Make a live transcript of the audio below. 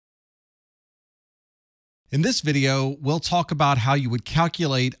In this video, we'll talk about how you would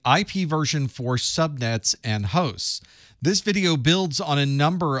calculate IPv4 subnets and hosts. This video builds on a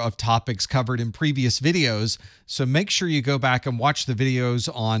number of topics covered in previous videos, so make sure you go back and watch the videos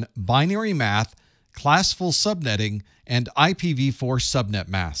on binary math, classful subnetting, and IPv4 subnet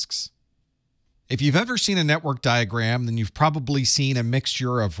masks. If you've ever seen a network diagram, then you've probably seen a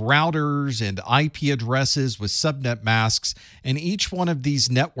mixture of routers and IP addresses with subnet masks, and each one of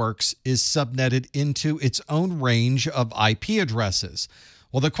these networks is subnetted into its own range of IP addresses.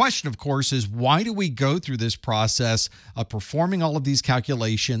 Well, the question, of course, is why do we go through this process of performing all of these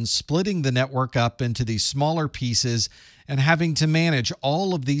calculations, splitting the network up into these smaller pieces, and having to manage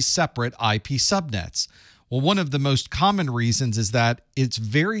all of these separate IP subnets? Well, one of the most common reasons is that it's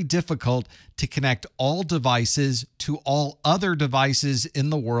very difficult to connect all devices to all other devices in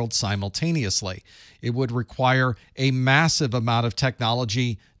the world simultaneously. It would require a massive amount of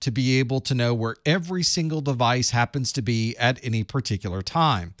technology to be able to know where every single device happens to be at any particular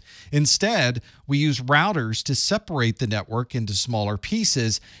time. Instead, we use routers to separate the network into smaller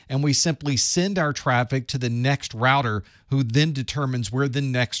pieces, and we simply send our traffic to the next router, who then determines where the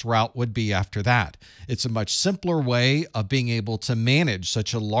next route would be after that. It's a much simpler way of being able to manage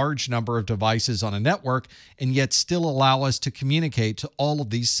such a large number of devices on a network and yet still allow us to communicate to all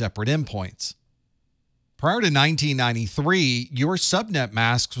of these separate endpoints. Prior to 1993, your subnet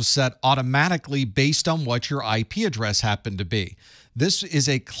mask was set automatically based on what your IP address happened to be. This is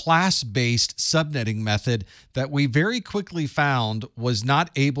a class-based subnetting method that we very quickly found was not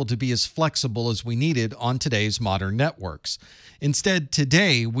able to be as flexible as we needed on today's modern networks. Instead,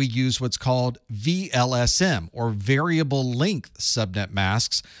 today we use what's called VLSM, or variable length subnet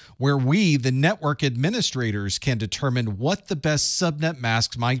masks, where we, the network administrators, can determine what the best subnet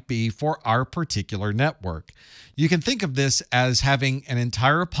masks might be for our particular network. You can think of this as having an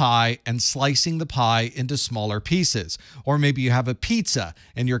entire pie and slicing the pie into smaller pieces. Or maybe you have a pizza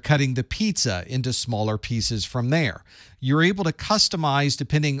and you're cutting the pizza into smaller pieces from there. You're able to customize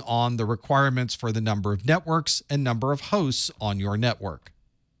depending on the requirements for the number of networks and number of hosts on your network.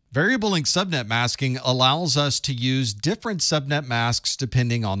 Variable length subnet masking allows us to use different subnet masks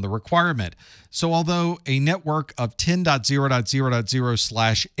depending on the requirement. So although a network of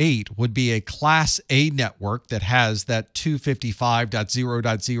 10.0.0.0/8 would be a Class A network that has that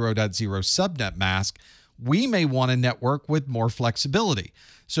 255.0.0.0 subnet mask, we may want a network with more flexibility.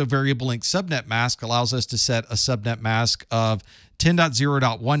 So variable length subnet mask allows us to set a subnet mask of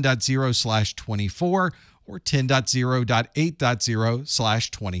 10.0.1.0/24 or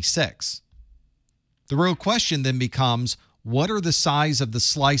 10.0.8.0/26. The real question then becomes, what are the size of the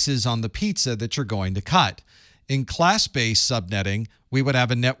slices on the pizza that you're going to cut? In class-based subnetting, we would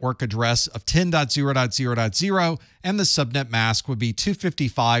have a network address of 10.0.0.0, and the subnet mask would be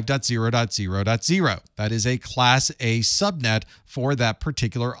 255.0.0.0. That is a Class A subnet for that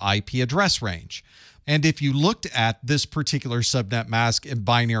particular IP address range. And if you looked at this particular subnet mask in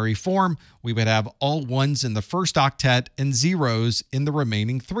binary form, we would have all ones in the first octet and zeros in the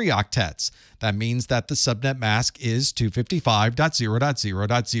remaining 3 octets. That means that the subnet mask is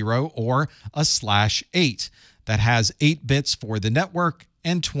 255.0.0.0 or a /8 that has 8 bits for the network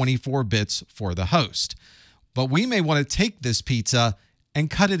and 24 bits for the host. But we may want to take this pizza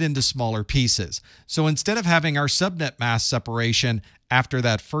and cut it into smaller pieces. So instead of having our subnet mask separation after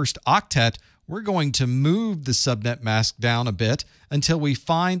that first octet, we're going to move the subnet mask down a bit until we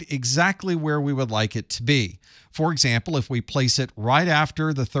find exactly where we would like it to be. For example, if we place it right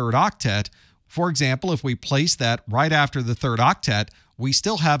after the third octet, we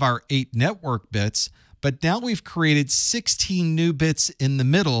still have our 8 network bits, but now we've created 16 new bits in the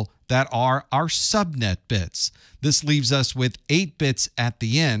middle that are our subnet bits. This leaves us with 8 bits at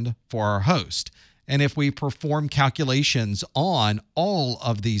the end for our host. And if we perform calculations on all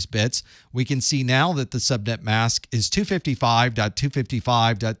of these bits, we can see now that the subnet mask is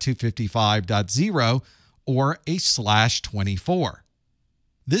 255.255.255.0 or a /24.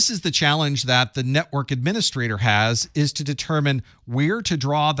 This is the challenge that the network administrator has, is to determine where to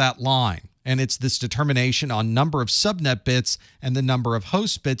draw that line. And it's this determination on number of subnet bits and the number of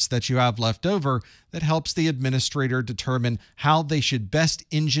host bits that you have left over that helps the administrator determine how they should best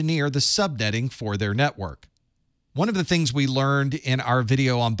engineer the subnetting for their network. One of the things we learned in our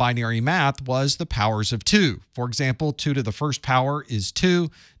video on binary math was the powers of 2. For example, 2 to the first power is 2,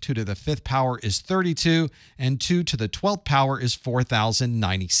 2 to the 5th power is 32, and 2 to the 12th power is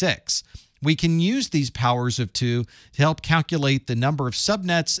 4096. We can use these powers of 2 to help calculate the number of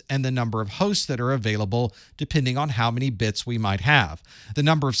subnets and the number of hosts that are available depending on how many bits we might have. The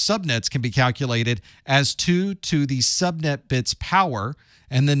number of subnets can be calculated as 2 to the subnet bits power,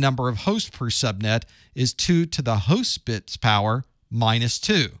 and the number of hosts per subnet is 2 to the host bits power minus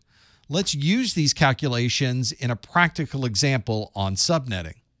 2. Let's use these calculations in a practical example on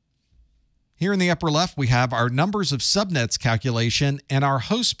subnetting. Here in the upper left, we have our numbers of subnets calculation and our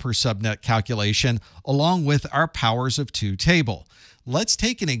hosts per subnet calculation, along with our powers of 2 table. Let's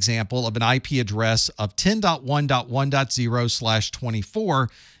take an example of an IP address of 10.1.1.0/24,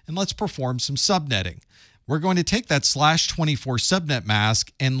 and let's perform some subnetting. We're going to take that /24 subnet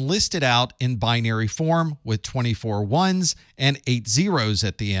mask and list it out in binary form with 24 ones and 8 zeros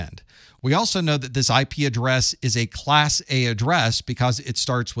at the end. We also know that this IP address is a Class A address because it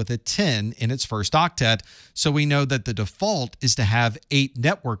starts with a 10 in its first octet, so we know that the default is to have 8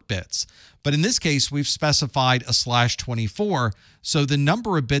 network bits. But in this case, we've specified a /24, so the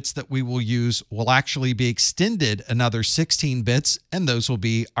number of bits that we will use will actually be extended another 16 bits, and those will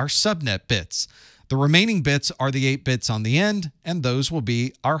be our subnet bits. The remaining bits are the 8 bits on the end, and those will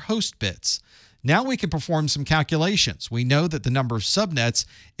be our host bits. Now we can perform some calculations. We know that the number of subnets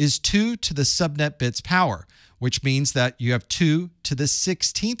is 2 to the subnet bits power, which means that you have 2 to the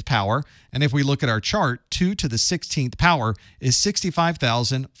 16th power. And if we look at our chart, 2 to the 16th power is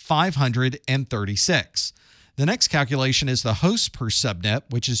 65,536. The next calculation is the hosts per subnet,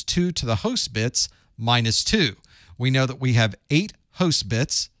 which is 2 to the host bits minus 2. We know that we have 8 host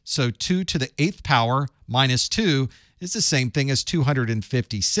bits, so 2 to the 8th power minus 2 is the same thing as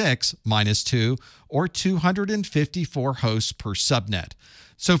 256 minus 2, or 254 hosts per subnet.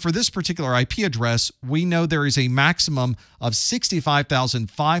 So for this particular IP address, we know there is a maximum of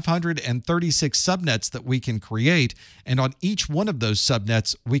 65,536 subnets that we can create, and on each one of those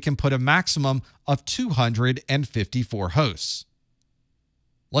subnets, we can put a maximum of 254 hosts.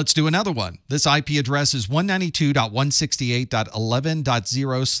 Let's do another one. This IP address is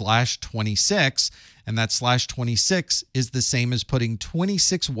 192.168.11.0/26, and that /26 is the same as putting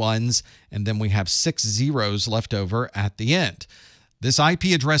 26 ones, and then we have 6 zeros left over at the end. This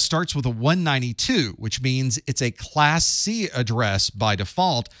IP address starts with a 192, which means it's a Class C address by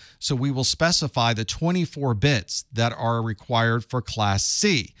default, so we will specify the 24 bits that are required for Class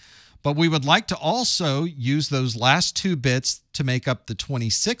C. But we would like to also use those last 2 bits to make up the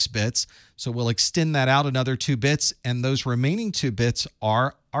 26 bits. So we'll extend that out another 2 bits, and those remaining 2 bits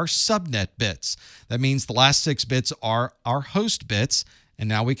are our subnet bits. That means the last 6 bits are our host bits. And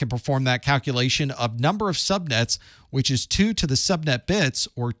now we can perform that calculation of number of subnets, which is 2 to the subnet bits,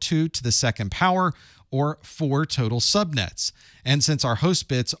 or 2 to the 2nd power, or 4 total subnets. And since our host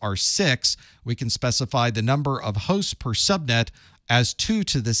bits are 6, we can specify the number of hosts per subnet as 2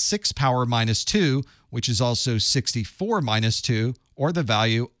 to the 6th power minus 2, which is also 64 minus 2, or the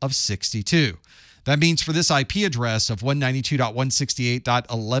value of 62. That means for this IP address of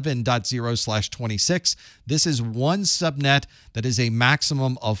 192.168.11.0/26, this is one subnet that is a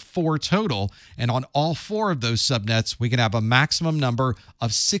maximum of 4 total, and on all 4 of those subnets, we can have a maximum number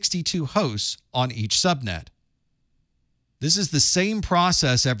of 62 hosts on each subnet. This is the same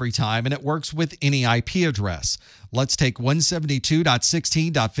process every time, and it works with any IP address. Let's take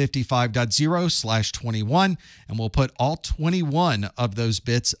 172.16.55.0/21, and we'll put all 21 of those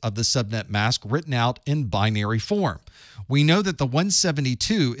bits of the subnet mask written out in binary form. We know that the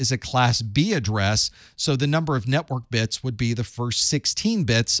 172 is a Class B address, so the number of network bits would be the first 16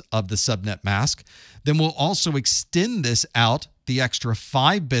 bits of the subnet mask. Then we'll also extend this out the extra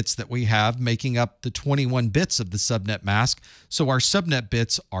 5 bits that we have, making up the 21 bits of the subnet mask. So our subnet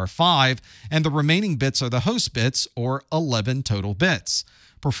bits are 5, and the remaining bits are the host bits, or 11 total bits.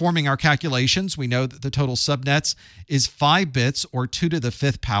 Performing our calculations, we know that the total subnets is 5 bits, or 2 to the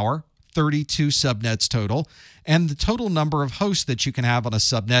 5th power, 32 subnets total, and the total number of hosts that you can have on a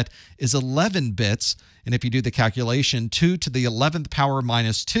subnet is 11 bits, and if you do the calculation, 2 to the 11th power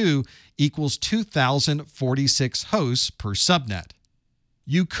minus 2 equals 2,046 hosts per subnet.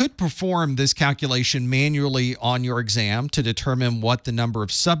 You could perform this calculation manually on your exam to determine what the number of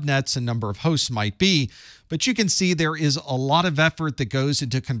subnets and number of hosts might be, but you can see there is a lot of effort that goes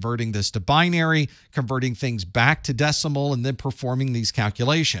into converting this to binary, converting things back to decimal, and then performing these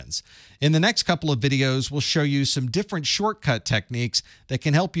calculations. In the next couple of videos, we'll show you some different shortcut techniques that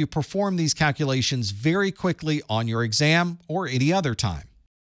can help you perform these calculations very quickly on your exam or any other time.